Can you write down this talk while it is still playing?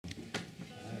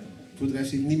Voor de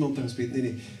rest heeft niemand daar gespeeld. Nee,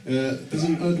 nee. Het is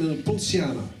een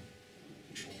Poinciana.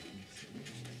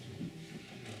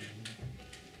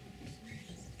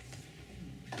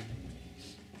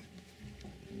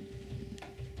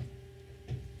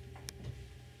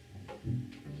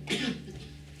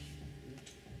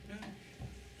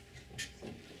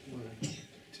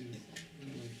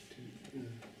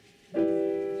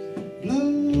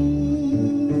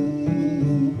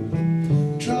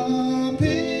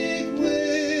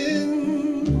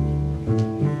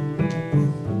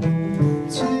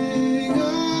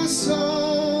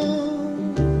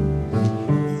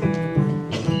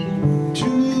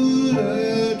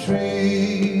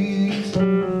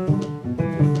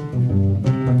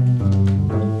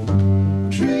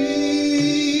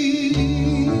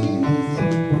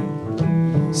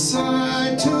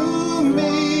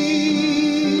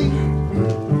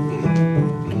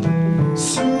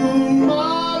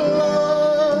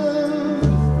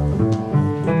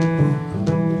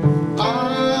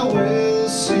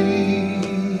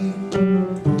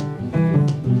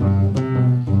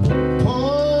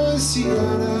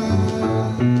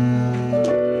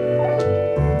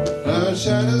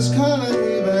 Shadows calling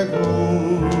me back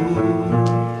home.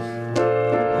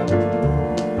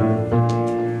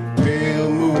 Pale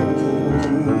moon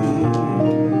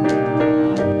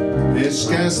is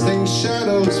casting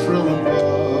shadows from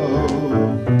above.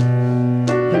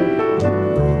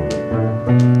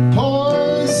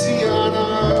 Poinciana,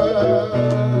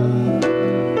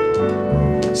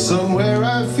 somewhere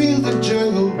I feel the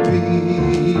jungle beat.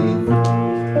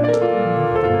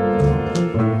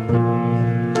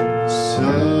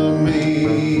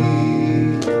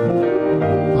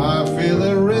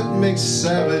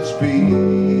 Savage beat.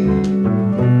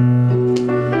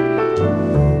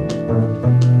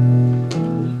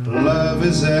 Love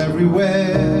is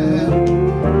everywhere.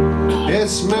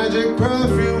 Its magic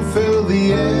perfume fills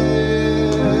the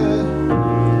air.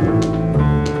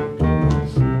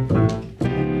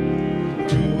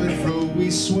 To and fro we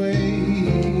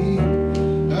sway.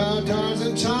 Our times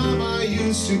and time I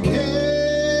used to care.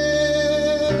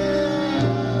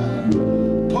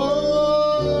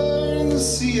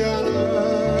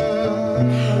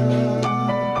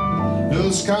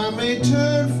 The sky may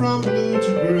turn from blue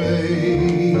to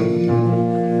gray.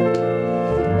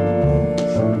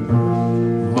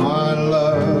 My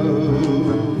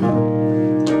love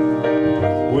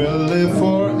will live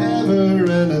forever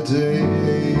and a day.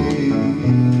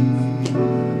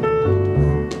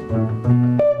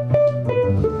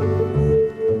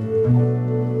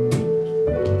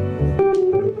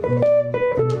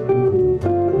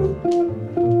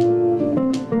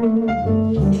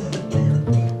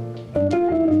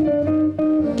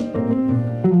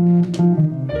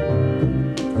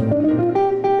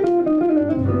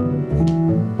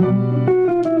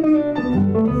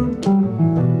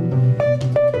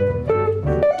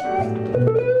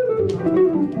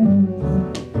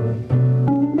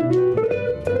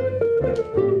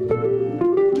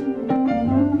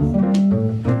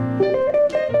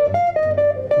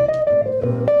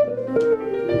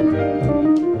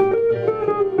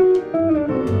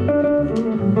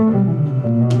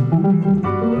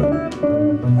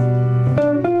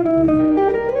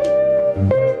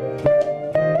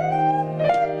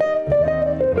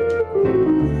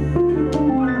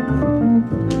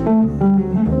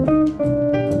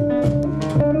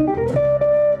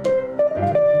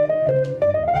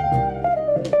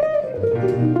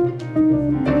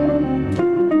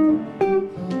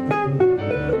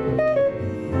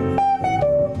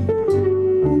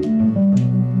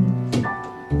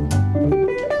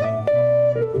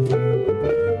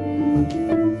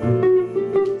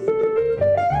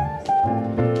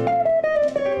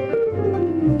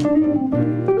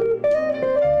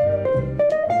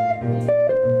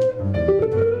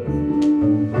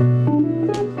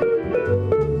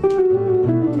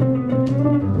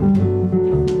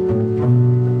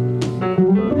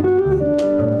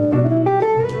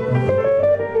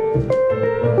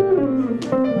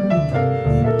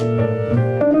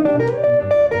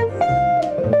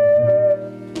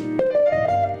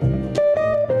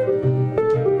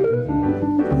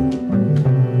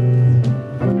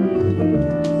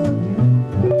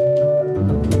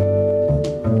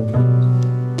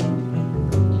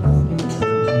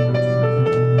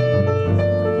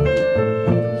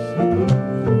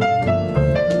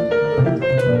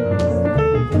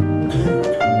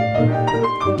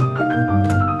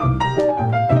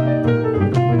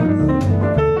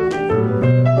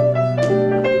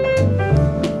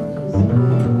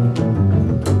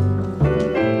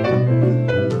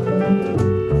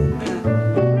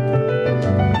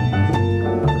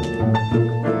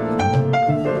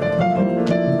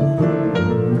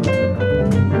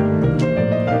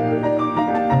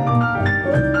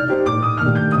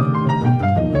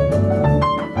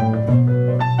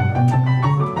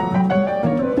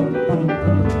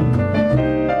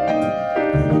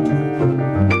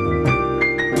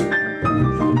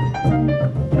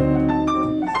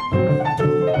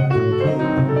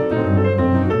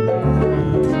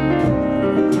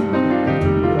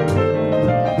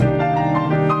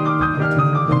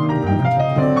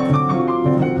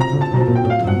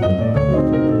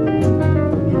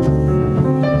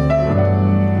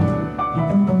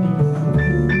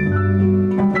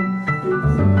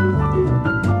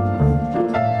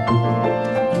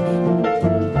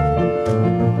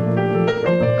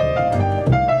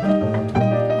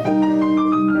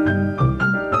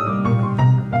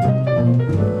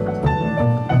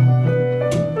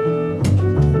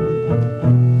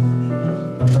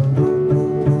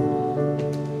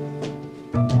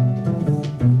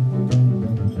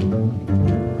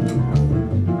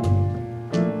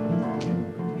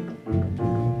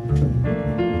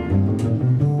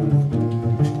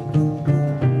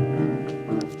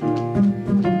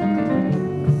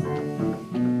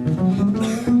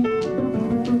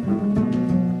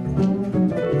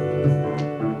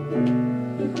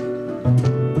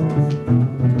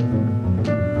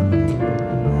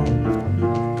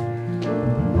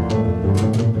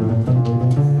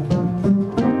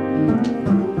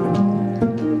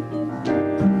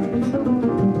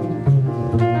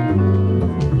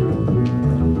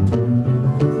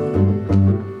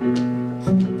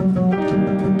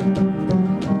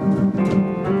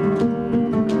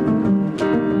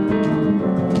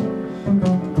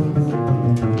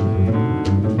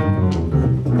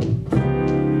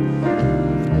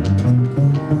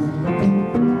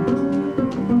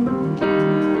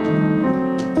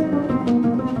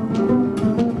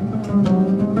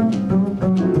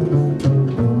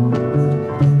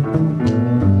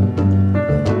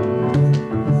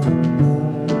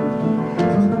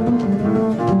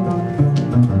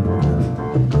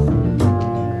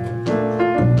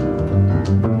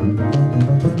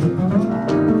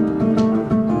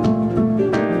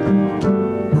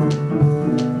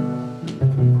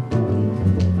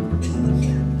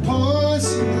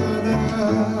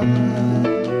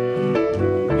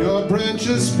 Can't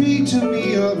you speak to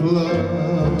me of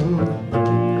love?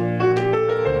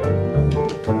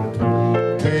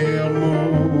 Pale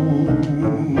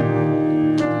moon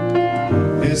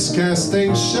is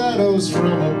casting shadows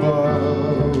from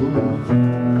above.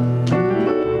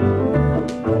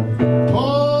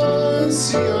 Poinciana,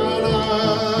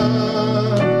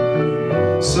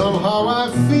 somehow I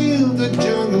feel the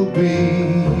jungle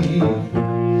beat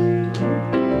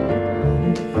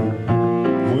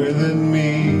within me.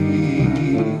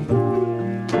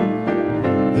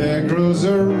 There grows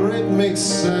a rhythmic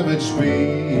savage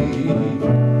beat.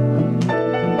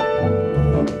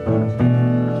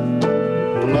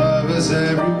 Love is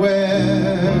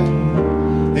everywhere,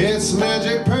 its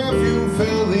magic perfume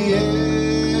fill the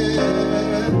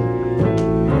air.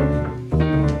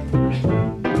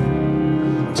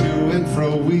 To and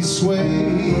fro we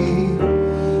sway,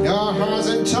 our hearts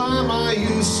in time I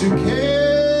used to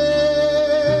care.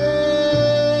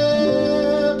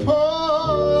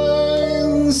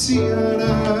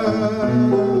 Poinciana,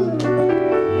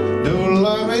 no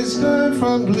love is gone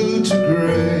from blue to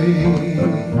gray.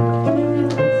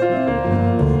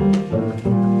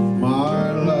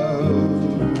 My love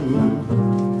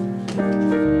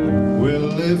will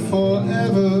live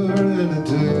forever and a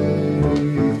day.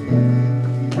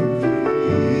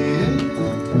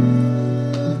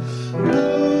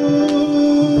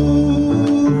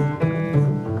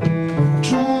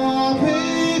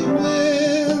 Tropic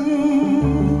wind,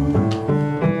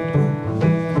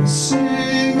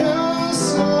 sing a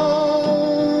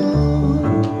song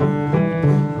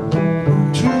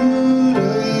to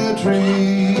the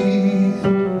trees.